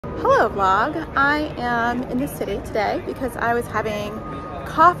Hello vlog, I am in the city today because I was having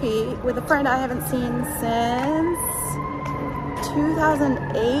coffee with a friend I haven't seen since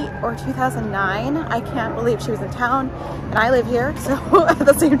 2008 or 2009. I can't believe she was in town and I live here, so at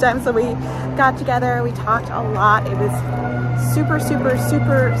the same time, so we got together, we talked a lot. It was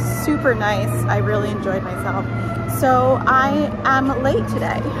super nice. I really enjoyed myself. So I am late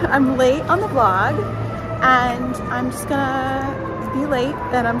today. I'm late on the vlog and I'm just gonna be late,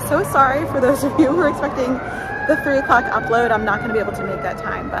 and I'm so sorry for those of you who are expecting the 3 o'clock upload. I'm not going to be able to make that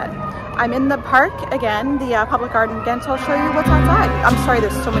time, but I'm in the park again, the public garden again, so I'll show you what's outside. I'm sorry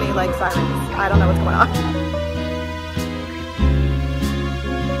there's so many like sirens. I don't know what's going on.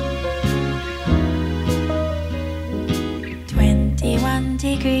 21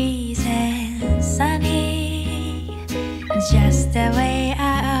 degrees and sunny, just the way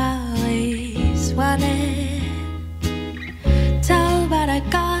I always wanted. 더바랄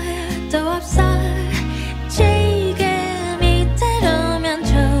것도 없어. 지금 이대로면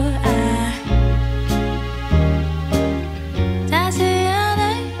좋아. 따스한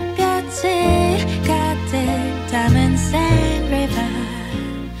햇볕이 가득 담은 Sand River.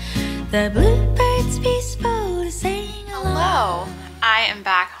 The bluebirds peacefully sing along. Hello, I am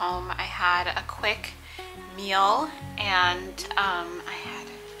back home. I had a quick meal and I had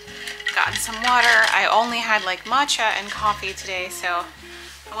gotten some water. I only had like matcha and coffee today, so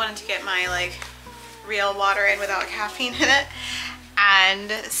I wanted to get my like real water in without caffeine in it,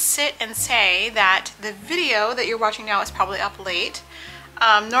 and sit and say that the video that you're watching now is probably up late.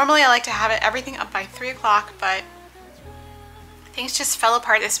 Normally I like to have everything up by 3 o'clock, but things just fell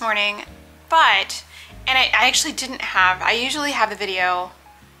apart this morning. And I actually didn't have, I usually have the video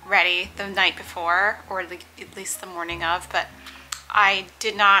ready the night before, or at least the morning of, but I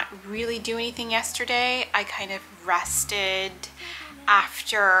did not really do anything yesterday. I kind of rested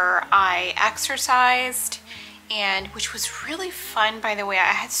after I exercised, and which was really fun, by the way.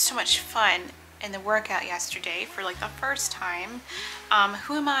 I had so much fun in the workout yesterday for like the first time.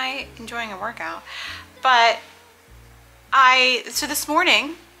 Who am I enjoying a workout? But so this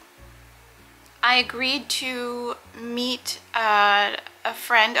morning I agreed to meet a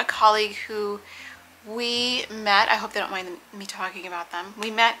friend, a colleague who we met, I hope they don't mind me talking about them.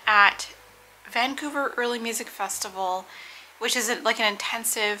 We met at Vancouver Early Music Festival, which is like an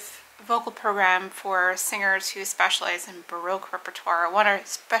intensive vocal program for singers who specialize in Baroque repertoire, or want to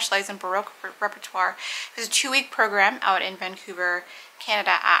specialize in Baroque repertoire. It was a 2-week program out in Vancouver,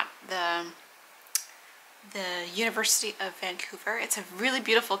 Canada, at the University of Vancouver. It's a really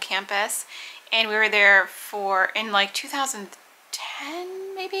beautiful campus, and we were there in like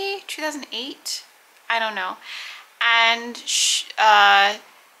 2010, maybe 2008. I don't know. And she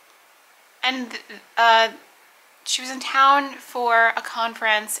was in town for a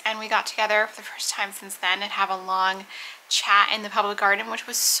conference, and we got together for the first time since then and have a long chat in the public garden, which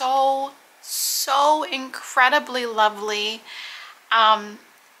was so incredibly lovely. And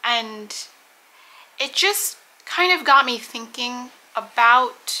it just kind of got me thinking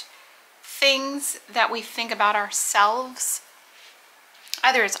about things that we think about ourselves,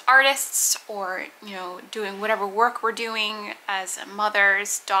 either as artists or, you know, doing whatever work we're doing as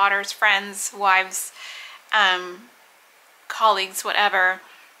mothers, daughters, friends, wives, colleagues, whatever,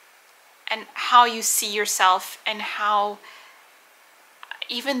 and how you see yourself, and how,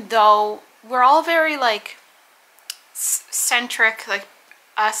 even though we're all very like centric, like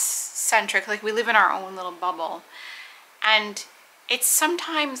us-centric, like we live in our own little bubble, and it's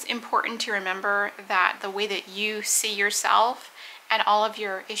sometimes important to remember that the way that you see yourself and all of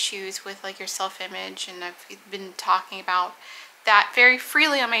your issues with like your self-image, and I've been talking about that very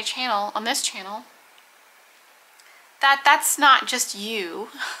freely on my channel, on this channel, that's not just you.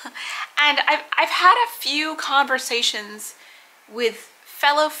 And I've had a few conversations with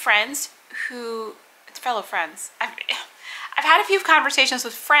fellow friends who, I've had a few conversations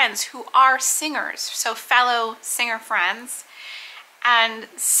with friends who are singers, so fellow singer friends, and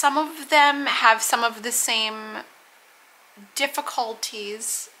some of them have some of the same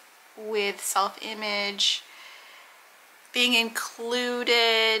difficulties with self-image, being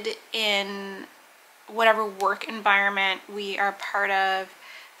included in whatever work environment we are part of,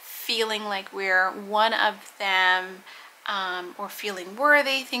 feeling like we're one of them, or feeling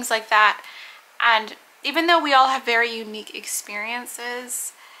worthy, things like that. And even though we all have very unique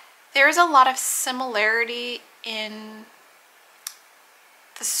experiences, there is a lot of similarity in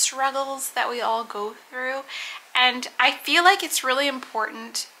the struggles that we all go through. And I feel like it's really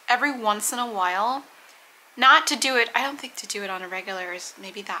important every once in a while not to do it. I don't think to do it on a regular is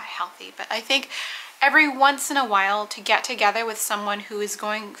maybe that healthy, but I think every once in a while to get together with someone who is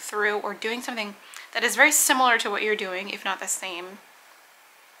going through or doing something that is very similar to what you're doing, if not the same,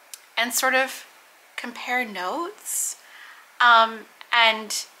 and sort of compare notes,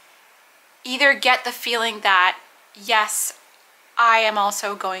 and either get the feeling that, yes, I am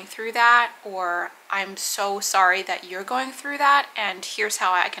also going through that, or I'm so sorry that you're going through that, and here's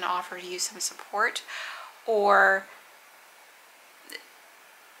how I can offer you some support, or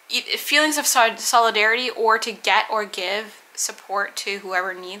feelings of solidarity, or to get or give support to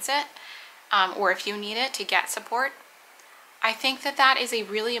whoever needs it, or if you need it, to get support. I think that that is a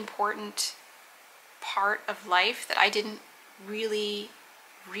really important part of life that I didn't really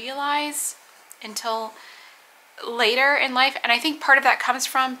realize until later in life. And I think part of that comes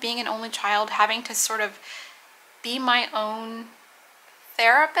from being an only child, having to sort of be my own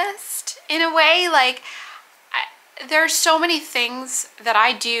therapist in a way. Like, there's so many things that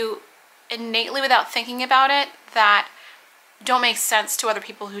I do innately without thinking about it that don't make sense to other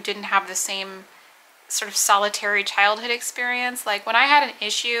people who didn't have the same sort of solitary childhood experience. Like, when I had an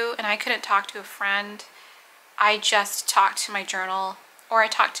issue and I couldn't talk to a friend, I just talked to my journal, or I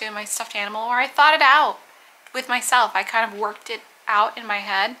talked to my stuffed animal, or I thought it out with myself. I kind of worked it out in my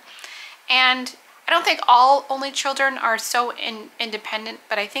head. And I don't think all only children are so independent,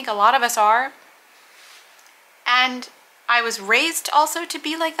 but I think a lot of us are. And I was raised also to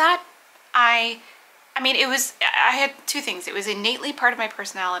be like that. I mean, I had two things. It was innately part of my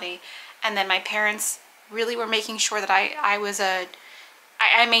personality, and then my parents really were making sure that I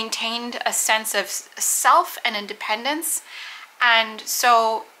maintained a sense of self and independence. And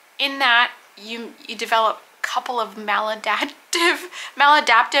so in that, you develop a couple of maladaptive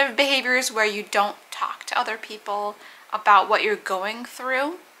behaviors where you don't talk to other people about what you're going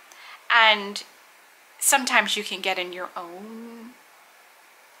through. And sometimes you can get in your own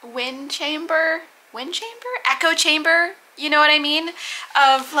echo chamber, you know what I mean?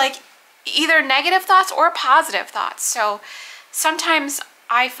 Of like either negative thoughts or positive thoughts. So sometimes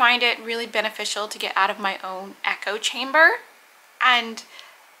I find it really beneficial to get out of my own echo chamber and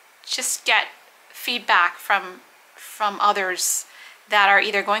just get feedback from others that are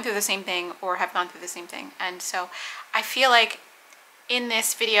either going through the same thing or have gone through the same thing. And so I feel like in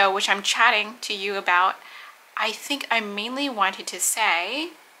this video, which I'm chatting to you about, I think I mainly wanted to say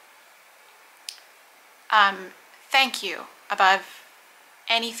thank you above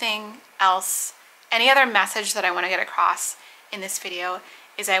anything else. Any other message that I want to get across in this video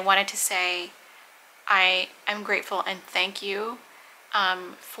is I wanted to say I am grateful and thank you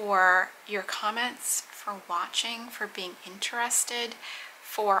for your comments, for watching, for being interested,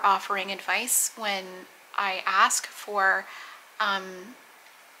 for offering advice when I ask, for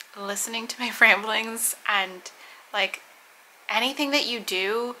listening to my ramblings, and like anything that you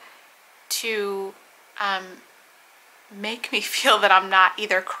do to make me feel that I'm not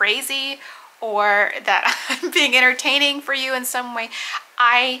either crazy or that I'm being entertaining for you in some way.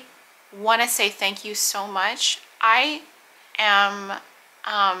 I want to say thank you so much. I am,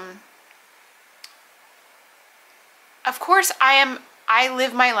 of course, I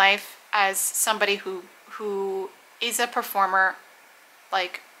live my life as somebody who is a performer,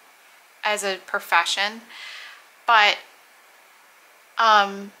 like as a profession, but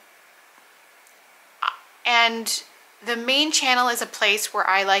and the main channel is a place where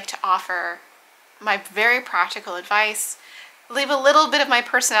I like to offer my very practical advice, leave a little bit of my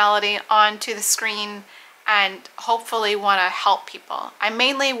personality onto the screen, and hopefully want to help people. I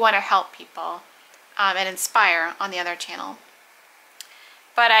mainly want to help people and inspire on the other channel.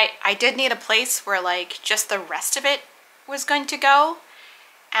 But I did need a place where like just the rest of it was going to go.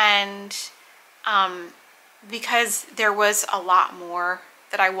 And because there was a lot more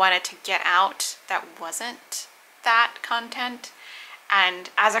that I wanted to get out that wasn't that content. And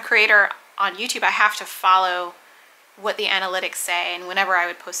as a creator on YouTube, I have to follow what the analytics say. And whenever I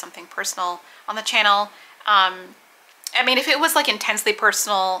would post something personal on the channel, I mean, if it was like intensely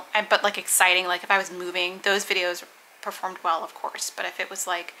personal but like exciting, like if I was moving, those videos performed well, of course. But if it was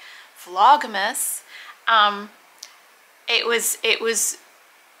like Vlogmas, it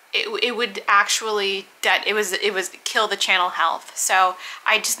would actually it was kill the channel health. So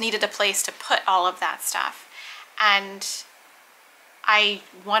I just needed a place to put all of that stuff. And I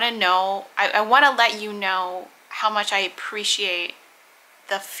want to know, I want to let you know how much I appreciate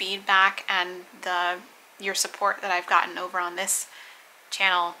the feedback and your support that I've gotten over on this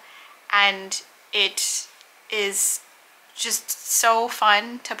channel. And it is just so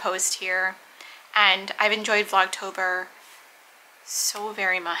fun to post here. And I've enjoyed Vlogtober so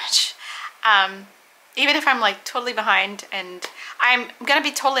very much. Even if I'm like totally behind, and I'm gonna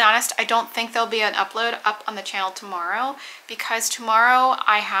be totally honest, I don't think there'll be an upload up on the channel tomorrow because tomorrow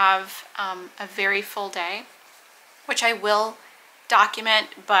I have a very full day, which I will document,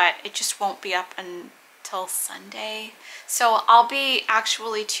 but it just won't be up until Sunday. So I'll be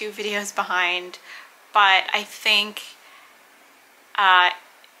actually 2 videos behind, but I think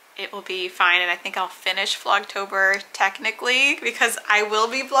it will be fine, and I think I'll finish Vlogtober technically because I will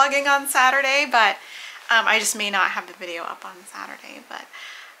be vlogging on Saturday, but I just may not have the video up on Saturday. But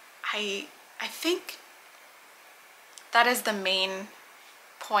I think that is the main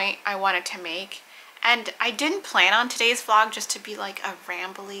point I wanted to make. And I didn't plan on today's vlog just to be like a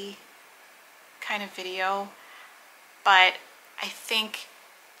rambly kind of video, but I think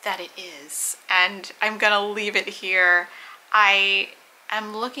that it is, and I'm gonna leave it here.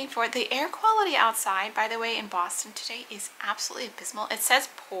 I'm looking for the air quality outside, by the way, in Boston today is absolutely abysmal. It says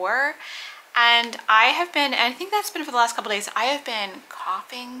poor, and I have been, and I think that's been for the last couple days, I have been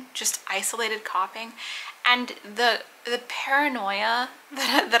coughing, just isolated coughing, and the paranoia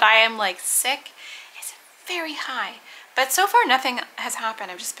that I am like sick is very high. But so far nothing has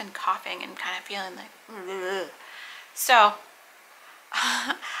happened. I've just been coughing and kind of feeling like ugh. So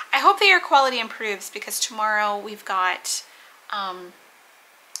I hope the air quality improves because tomorrow we've got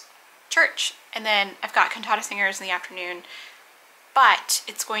church, and then I've got cantata singers in the afternoon, but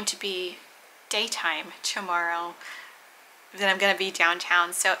it's going to be daytime tomorrow. Then I'm going to be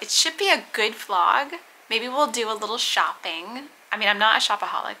downtown, so it should be a good vlog. Maybe we'll do a little shopping. I mean, I'm not a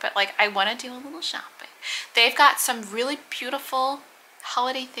shopaholic, but like I want to do a little shopping. They've got some really beautiful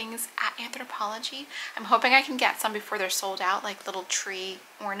holiday things at Anthropologie. I'm hoping I can get some before they're sold out, like little tree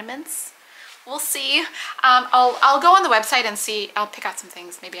ornaments. We'll see. I'll go on the website and see. I'll pick out some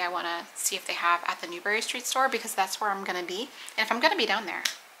things maybe I want to see if they have at the Newbury Street store, because that's where I'm going to be. And if I'm going to be down there,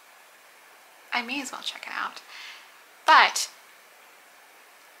 I may as well check it out. But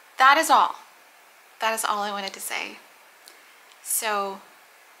that is all. That is all I wanted to say. So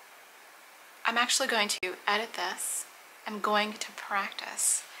I'm actually going to edit this. I'm going to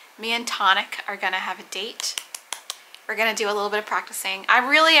practice. Me and Tonic are going to have a date. We're going to do a little bit of practicing. I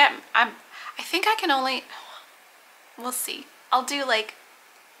really am. I think I can only, we'll see. I'll do like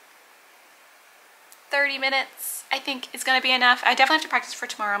 30 minutes. I think it's going to be enough. I definitely have to practice for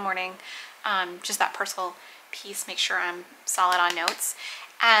tomorrow morning. Just that personal piece, make sure I'm solid on notes.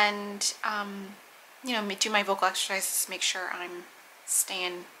 And, you know, do my vocal exercises, make sure I'm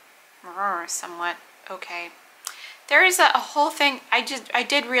staying somewhat okay. There is a whole thing I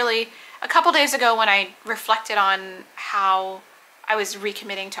did really, a couple days ago when I reflected on how I was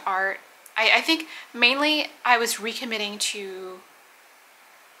recommitting to art. I think mainly I was recommitting to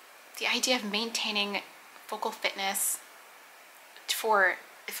the idea of maintaining vocal fitness for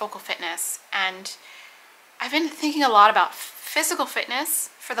vocal fitness. And I've been thinking a lot about physical fitness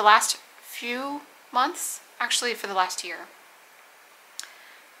for the last few months, actually for the last year.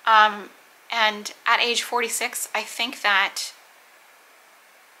 And at age 46, I think that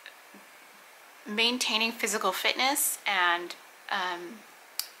maintaining physical fitness and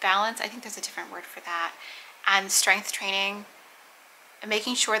balance, I think there's a different word for that, and strength training, and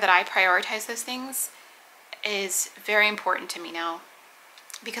making sure that I prioritize those things is very important to me now.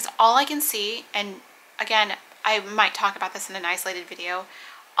 Because all I can see, and again, I might talk about this in an isolated video,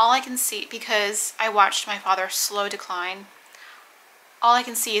 all I can see, because I watched my father slow decline, all I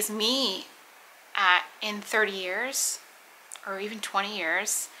can see is me in 30 years or even 20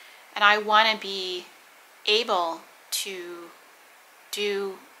 years, and I want to be able to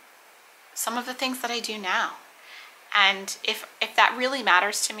do some of the things that I do now. And if that really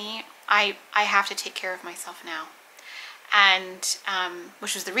matters to me, I have to take care of myself now. And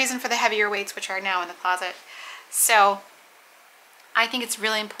which was the reason for the heavier weights, which are now in the closet. So I think it's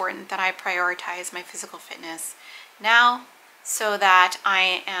really important that I prioritize my physical fitness now, so that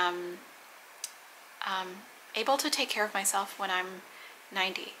I am able to take care of myself when I'm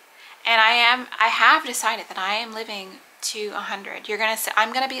 90. And I have decided that I am living to 100. You're gonna say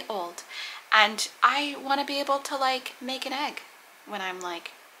I'm gonna be old, and I want to be able to like make an egg when I'm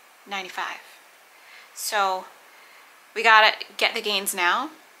like 95. So we gotta get the gains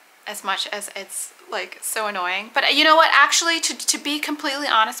now, as much as it's like so annoying. But you know what, actually, to be completely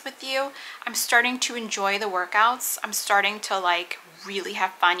honest with you, I'm starting to enjoy the workouts. I'm starting to like really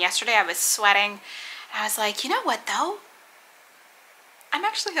have fun. Yesterday I was sweating, and I was like, you know what though, I'm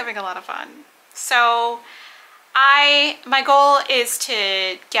actually having a lot of fun. So my goal is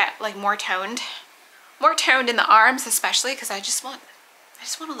to get like more toned in the arms, especially because I just want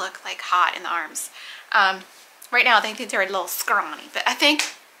to look like hot in the arms. Right now I think they're a little scrawny, but I think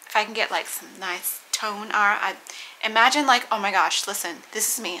if I can get like some nice tone are. Imagine like, oh my gosh, listen,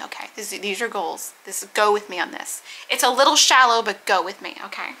 this is me, okay? These are goals. Go with me on this. It's a little shallow, but go with me,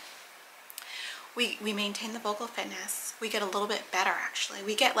 okay? We maintain the vocal fitness. We get a little bit better, actually.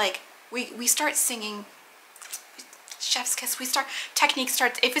 We get like, we start singing, chef's kiss, technique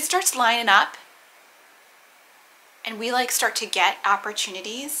starts, if it starts lining up, and we like start to get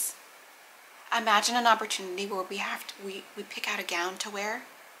opportunities. Imagine an opportunity where we pick out a gown to wear.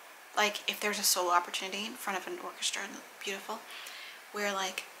 Like if there's a solo opportunity in front of an orchestra, beautiful, wear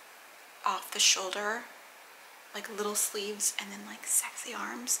like off the shoulder, like little sleeves, and then like sexy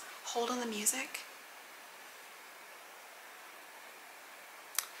arms, holding the music.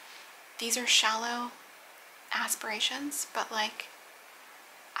 These are shallow aspirations, but like,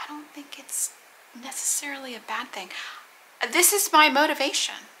 I don't think it's necessarily a bad thing. This is my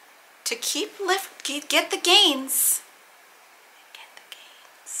motivation to get the gains.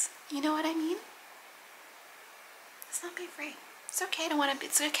 You know what I mean? Let's not be afraid. It's okay to want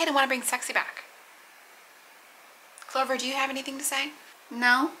to bring sexy back. Clover, do you have anything to say?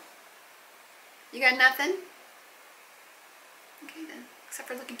 No? You got nothing? Okay then. Except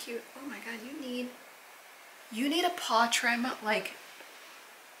for looking cute. Oh my god, you need a paw trim like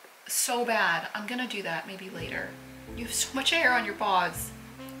so bad. I'm gonna do that maybe later. You have so much hair on your paws.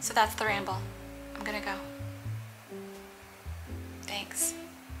 So that's the ramble. I'm gonna go. Thanks.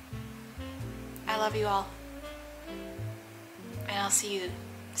 I love you all. And I'll see you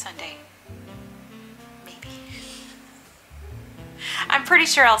Sunday. Maybe. I'm pretty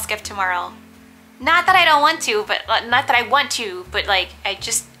sure I'll skip tomorrow. Not that I don't want to, but not that I want to, but like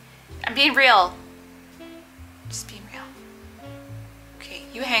I'm being real. Just being real. Okay,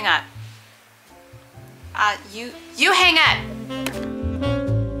 you hang up. You hang up.